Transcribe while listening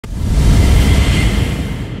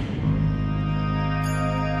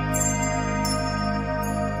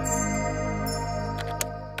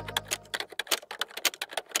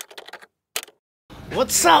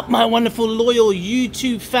What's up, my wonderful loyal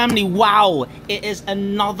YouTube family? Wow, it is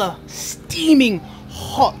another steaming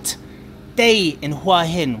hot day in Hua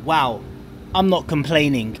Hin. Wow, I'm not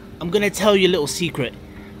complaining. I'm gonna tell you a little secret.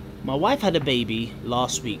 My wife had a baby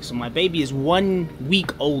last week, so my baby is 1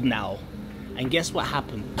 week old now. And guess what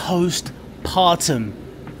happened? Postpartum.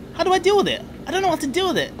 How do I deal with it? I don't know how to deal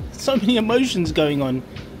with it. So many emotions going on.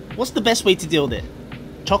 What's the best way to deal with it?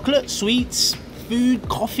 Chocolate, sweets, food,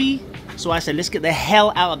 coffee? So I said, let's get the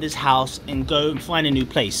hell out of this house and go and find a new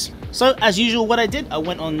place. So as usual, what I did, I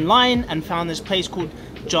went online and found this place called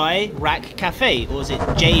Jai Rak Cafe, or is it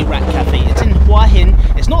J Rak Cafe? It's in Hua Hin.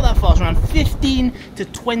 It's not that far, it's around 15 to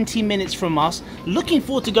 20 minutes from us. Looking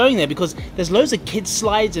forward to going there because there's loads of kids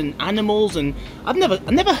slides and animals, and I've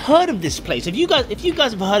never heard of this place. If you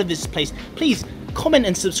guys have heard of this place, please comment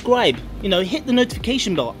and subscribe. You know, hit the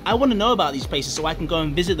notification bell. I want to know about these places so I can go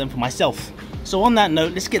and visit them for myself. So on that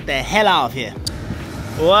note, let's get the hell out of here.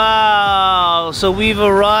 Wow, so we've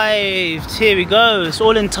arrived. Here we go. It's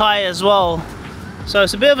all in Thai as well. So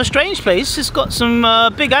it's a bit of a strange place. It's got some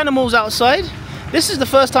big animals outside. This is the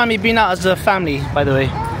first time we've been out as a family, by the way.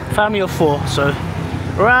 Family of 4, so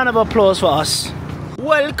round of applause for us.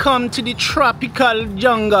 Welcome to the tropical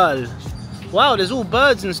jungle. Wow, there's all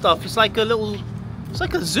birds and stuff. It's like a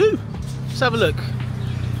zoo. Let's have a look.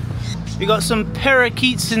 We got some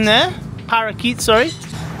parakeets in there. Parakeets, sorry.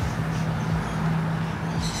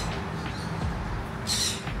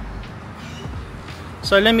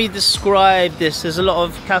 So let me describe this. There's a lot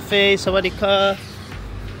of cafes, sawadika.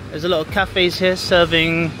 There's a lot of cafes here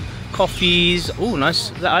serving coffees. Oh,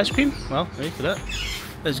 nice. Is that ice cream? Well, ready for that.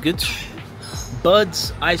 That's good.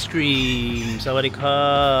 Bud's ice cream,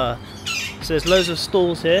 sawadika. So there's loads of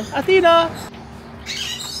stalls here. Athena!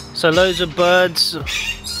 So loads of birds.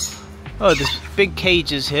 Oh, there's big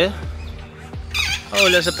cages here. Oh,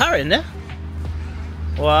 there's a parrot in there.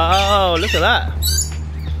 Wow, look at that.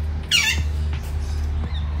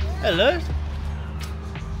 Hello.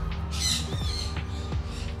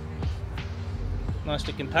 Nice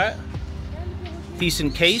looking parrot.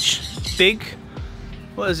 Decent cage. Big.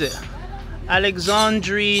 What is it?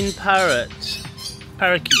 Alexandrine parrot.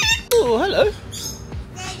 Parakeet. Oh, hello.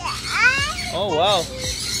 Oh, wow.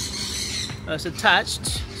 That's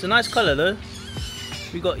attached. It's a nice colour though.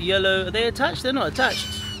 We got yellow. Are they attached? They're not attached.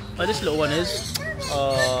 Oh, this little one is.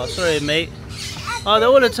 Oh, sorry, mate. Oh, they're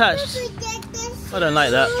all attached. I don't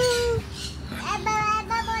like that.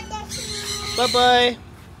 Bye-bye.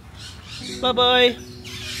 Bye-bye.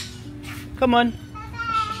 Come on.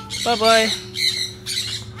 Bye-bye.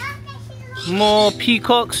 More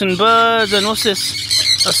peacocks and birds. And what's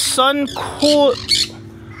this? A sun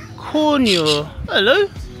cornea. Hello.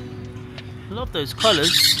 Love those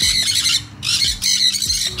colours.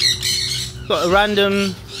 Got a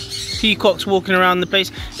random peacocks walking around the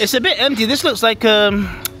place. It's a bit empty. This looks like how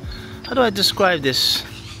do I describe this?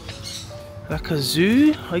 Like a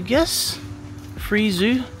zoo, I guess. Free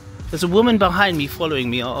zoo. There's a woman behind me following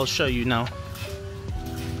me. I'll show you now.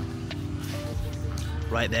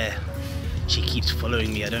 Right there. She keeps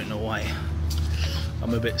following me. I don't know why.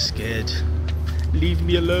 I'm a bit scared. Leave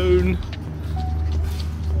me alone.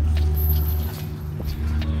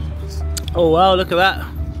 Oh wow, look at that.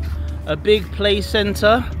 A big play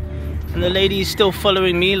center. And the lady is still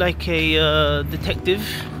following me like a detective.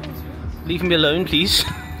 Leave me alone, please.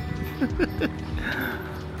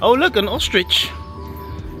 Oh look, an ostrich.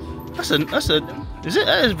 Is it?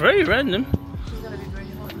 That is very random.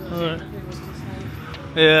 Alright.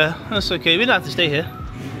 Yeah, that's okay. We don't have to stay here.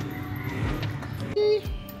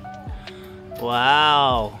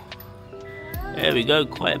 Wow. There we go.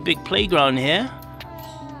 Quite a big playground here.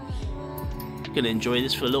 Gonna enjoy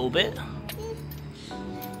this for a little bit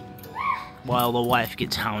while the wife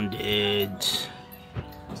gets hounded.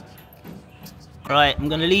 Right, I'm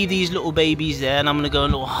gonna leave these little babies there and I'm gonna go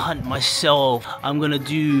on a little hunt myself. I'm gonna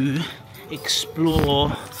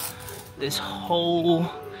explore this whole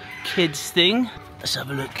kids thing. Let's have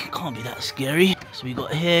a look. It can't be that scary. So we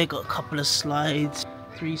got here, got a couple of slides,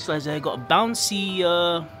 3 slides there. Got a bouncy,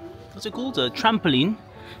 what's it called? A trampoline.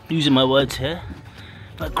 Losing my words here.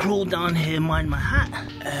 If I crawl down here, mind my hat.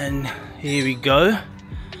 And here we go.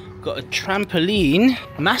 Got a trampoline,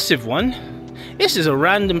 massive one. This is a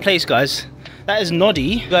random place, guys. That is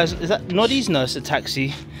Noddy. Guys, is that Noddy's? No, it's a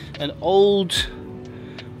taxi. An old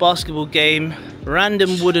basketball game,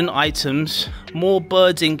 random wooden items, more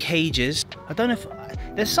birds in cages. I don't know if...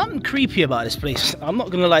 There's something creepy about this place. I'm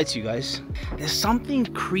not gonna lie to you guys. There's something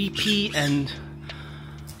creepy and...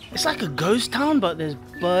 It's like a ghost town, but there's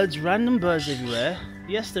birds, random birds everywhere.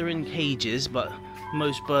 Yes, they're in cages, but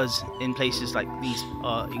most birds in places like these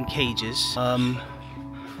are in cages.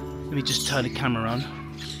 Let me just turn the camera around.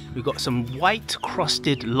 We've got some white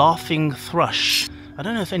crusted laughing thrush. I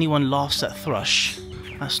don't know if anyone laughs at thrush.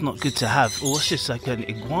 That's not good to have. Oh, what's this, like an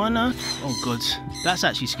iguana? Oh god, that's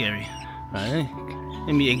actually scary. Right,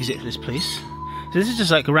 let me exit this place. So this is just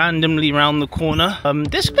like randomly around the corner.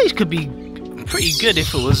 This place could be pretty good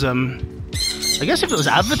if it was, I guess if it was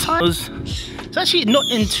advertised. It's actually not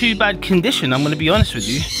in too bad condition, I'm gonna be honest with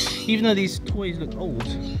you. Even though these toys look old,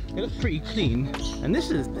 they look pretty clean. And this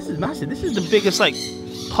is massive. This is the biggest like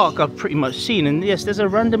park I've pretty much seen. And yes, there's a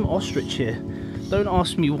random ostrich here. Don't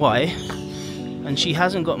ask me why. And she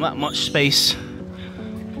hasn't got that much space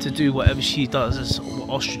to do whatever she does, as what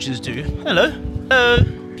ostriches do. Hello. Hello.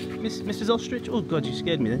 Mrs. Ostrich? Oh god, you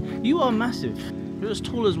scared me there. You are massive. You're as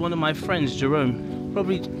tall as one of my friends, Jerome.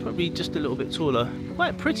 Probably just a little bit taller. Quite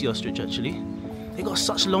a pretty ostrich actually. They got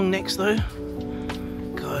such long necks though.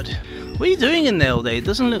 God. What are you doing in there all day? It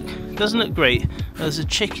doesn't look great. There's a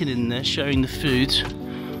chicken in there sharing the food.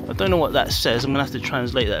 I don't know what that says. I'm gonna have to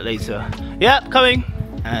translate that later. Yep, coming.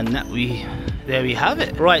 And there we have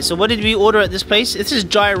it. Right, so what did we order at this place? This is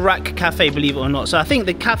Jairak Cafe, believe it or not. So I think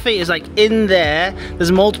the cafe is like in there.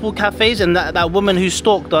 There's multiple cafes, and that woman who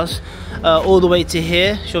stalked us all the way to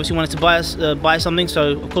here, she obviously wanted to buy something,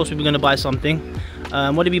 so of course we were going to buy something.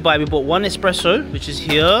 What did we buy? We bought one espresso, which is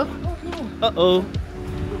here. Uh-oh.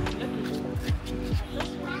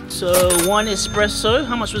 So one espresso,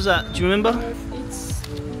 how much was that? Do you remember? It's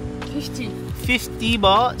 50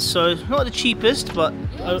 baht, so not the cheapest, but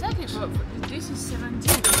yeah, exactly. This is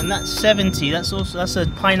 70. And that's 70. That's a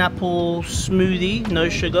pineapple smoothie, no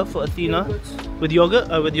sugar for Athena. With yogurt?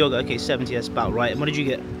 Oh, with yogurt. Okay, 70. That's about right. And what did you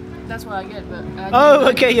get? That's what I get, but oh,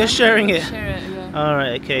 okay, you're sharing it. Share it, yeah. All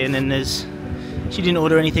right, okay. And then there's. She didn't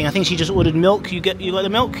order anything. I think she just ordered milk. You got the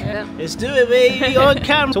milk? Yeah. Let's do it, baby, on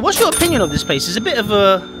camera. So, what's your opinion of this place? It's a bit of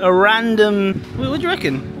a random. What do you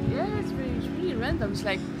reckon? Yeah, it's really random. It's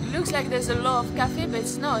like. It looks like there's a lot of cafe, but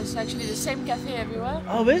it's not. It's actually the same cafe everywhere.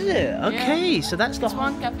 Oh, is it? Okay, yeah. So that's the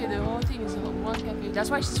one cafe. The whole thing is one cafe. That's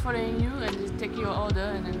why she's following you and just take your order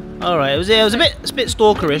and then. All right, it was a bit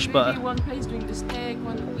stalkerish, but. One place doing the steak,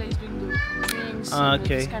 one place doing the drinks.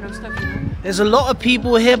 Okay. This kind of stuff, you know. There's a lot of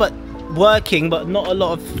people here, but working, but not a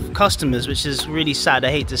lot of customers, which is really sad.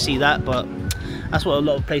 I hate to see that, but. That's what a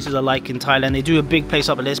lot of places are like in Thailand. They do a big place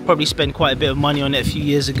up there. Probably spent quite a bit of money on it a few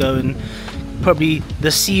years ago, and probably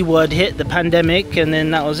the C word hit, the pandemic, and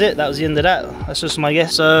then that was it. That was the end of that. That's just my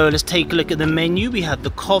guess. So let's take a look at the menu. We have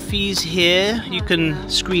the coffees here. You can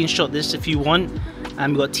screenshot this if you want.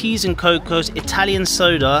 And we've got teas and cocos, Italian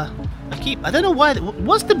soda. I don't know why.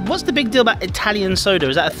 What's the big deal about Italian soda?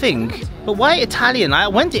 Is that a thing? But why Italian? I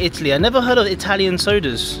went to Italy. I never heard of Italian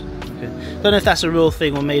sodas. Don't know if that's a real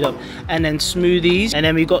thing or made up. And then smoothies, and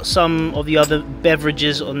then we got some of the other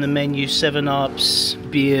beverages on the menu: 7-Ups,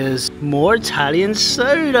 beers, more Italian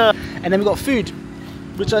soda, and then we got food,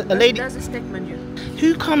 which a lady. There's a steak menu.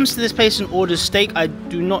 Who comes to this place and orders steak? I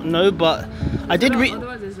do not know, but I did read.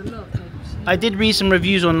 I did read some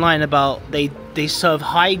reviews online about they serve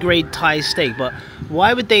high grade Thai steak, but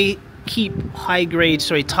why would they keep high grade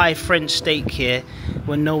Thai French steak here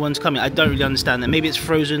when no one's coming? I don't really understand that. Maybe it's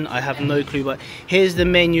frozen, I have no clue, but here's the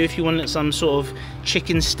menu if you want some sort of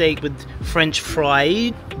chicken steak with French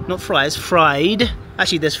fried, not fries, fried.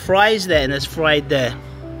 Actually there's fries there and there's fried there.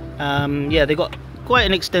 Yeah, they got quite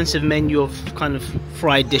an extensive menu of kind of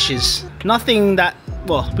fried dishes. Nothing that,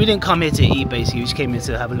 well, we didn't come here to eat basically, we just came here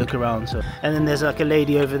to have a look around. So. And then there's like a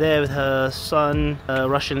lady over there with her son, a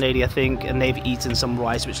Russian lady I think, and they've eaten some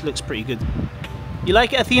rice which looks pretty good. You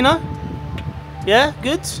like it, Athena? Yeah,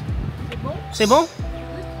 good? C'est bon?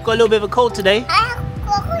 Got a little bit of a cold today.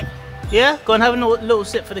 Yeah? Go and have a little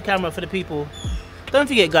sip for the camera, for the people. Don't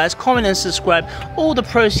forget guys, comment and subscribe. All the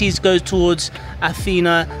proceeds goes towards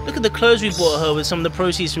Athena. Look at the clothes we bought her with some of the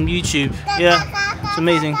proceeds from YouTube. Yeah, it's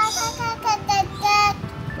amazing.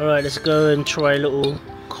 Alright, let's go and try a little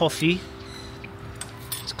coffee.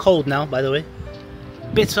 It's cold now, by the way.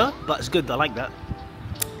 Bitter, but it's good, I like that.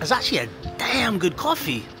 It's actually a damn good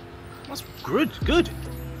coffee. That's good.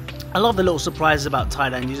 I love the little surprises about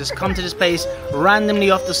Thailand. You just come to this place randomly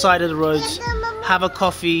off the side of the roads, have a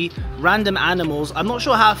coffee, random animals. I'm not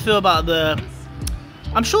sure how I feel about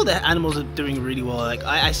I'm sure the animals are doing really well. Like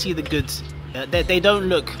I see the goods. They don't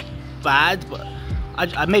look bad, but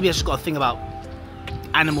maybe I just got a thing about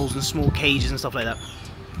animals and small cages and stuff like that.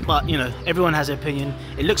 But you know, everyone has their opinion.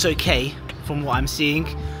 It looks okay from what I'm seeing.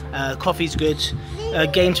 Coffee's good.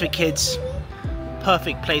 Games for kids.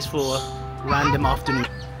 Perfect place for a random afternoon.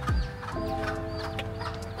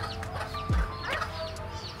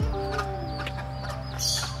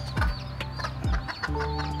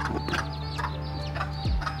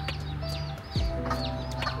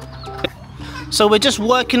 So we're just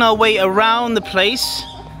working our way around the place.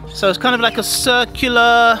 So it's kind of like a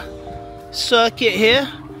circular circuit here.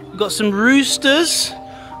 We've got some roosters.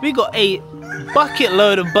 We've got a bucket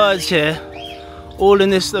load of birds here. All in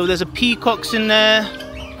this though. There's a peacocks in there.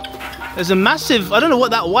 There's a massive, I don't know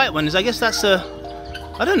what that white one is. I guess that's a,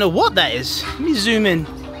 I don't know what that is. Let me zoom in.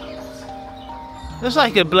 That's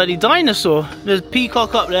like a bloody dinosaur. There's a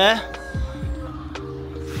peacock up there.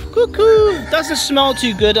 Cuckoo. Doesn't smell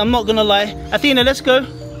too good, I'm not gonna lie. Athena, let's go.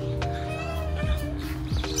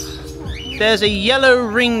 There's a yellow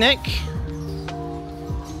ringneck.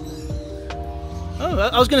 Oh,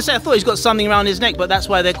 I was gonna say I thought he's got something around his neck, but that's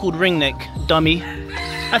why they're called ringneck, dummy.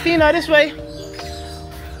 Athena, this way.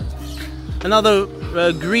 Another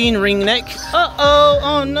green ringneck. Uh-oh,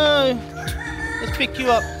 oh no. Let's pick you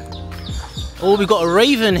up. Oh, we've got a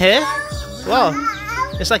raven here. Wow.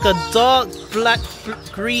 It's like a dark black,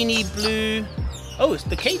 greeny blue. Oh,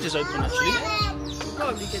 the cage is open actually.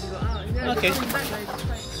 Probably can go out. Yeah, okay.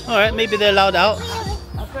 Alright, maybe they're allowed out.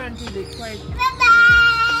 Apparently they're quite...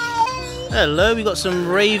 Hello, we got some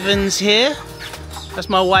ravens here. That's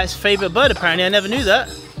my wife's favourite bird apparently, I never knew that.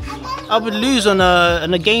 I would lose on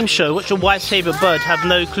a game show. What's your wife's favourite bird? Have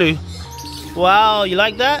no clue. Wow, you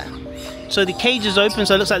like that? So the cage is open,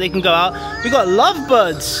 so it looks like they can go out. We got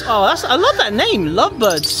lovebirds. Oh, I love that name,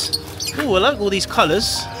 lovebirds. Oh, I like all these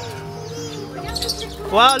colours.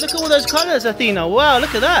 Wow, look at all those colours, Athena. Wow,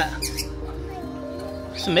 look at that.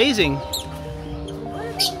 It's amazing.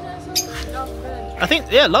 I think,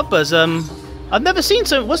 yeah, lovebirds. I've never seen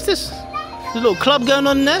so. What's this? There's a little club going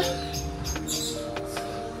on there.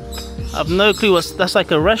 I have no clue. That's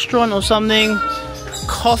like a restaurant or something.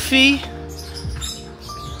 Coffee.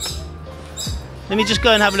 Let me just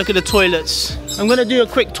go and have a look at the toilets. I'm gonna do a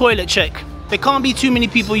quick toilet check. There can't be too many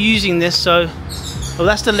people using this, so... Well,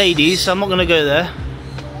 that's the ladies, so I'm not gonna go there.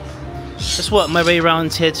 Just work my way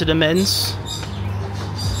around here to the men's.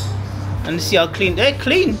 And let's see how clean. They're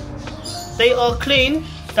clean. They are clean.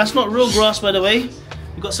 That's not real grass, by the way.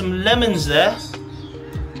 We've got some lemons there.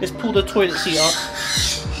 Let's pull the toilet seat up.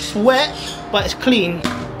 It's wet, but it's clean.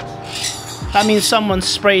 That means someone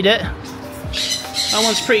sprayed it. That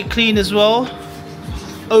one's pretty clean as well.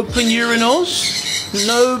 Open urinals.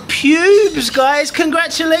 No pubes, guys.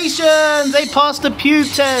 Congratulations. They passed the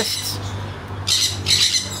pube test.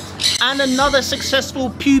 And another successful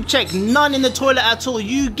pube check. None in the toilet at all.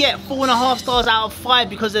 You get 4.5 stars out of 5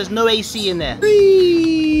 because there's no AC in there.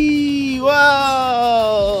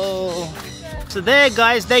 Wow. So there,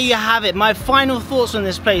 guys, there you have it. My final thoughts on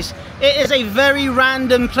this place. It is a very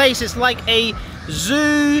random place. It's like a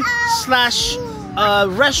zoo slash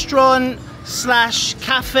restaurant slash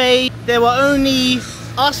cafe. There were only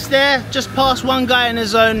us there, just past one guy on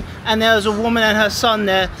his own, and there was a woman and her son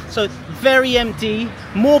there. So very empty.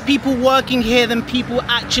 More people working here than people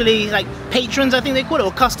actually, like patrons I think they call it,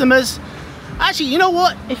 or customers. Actually, you know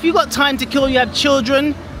what? If you got time to kill, you have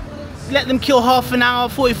children, let them kill half an hour,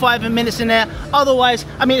 45 minutes in there. Otherwise,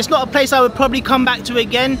 I mean, it's not a place I would probably come back to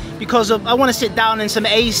again because of, I want to sit down in some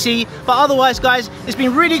AC. But otherwise, guys, it's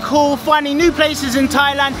been really cool finding new places in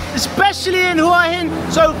Thailand, especially in Hua Hin.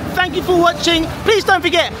 So thank you for watching. Please don't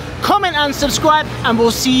forget, comment and subscribe, and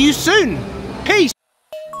we'll see you soon. Peace.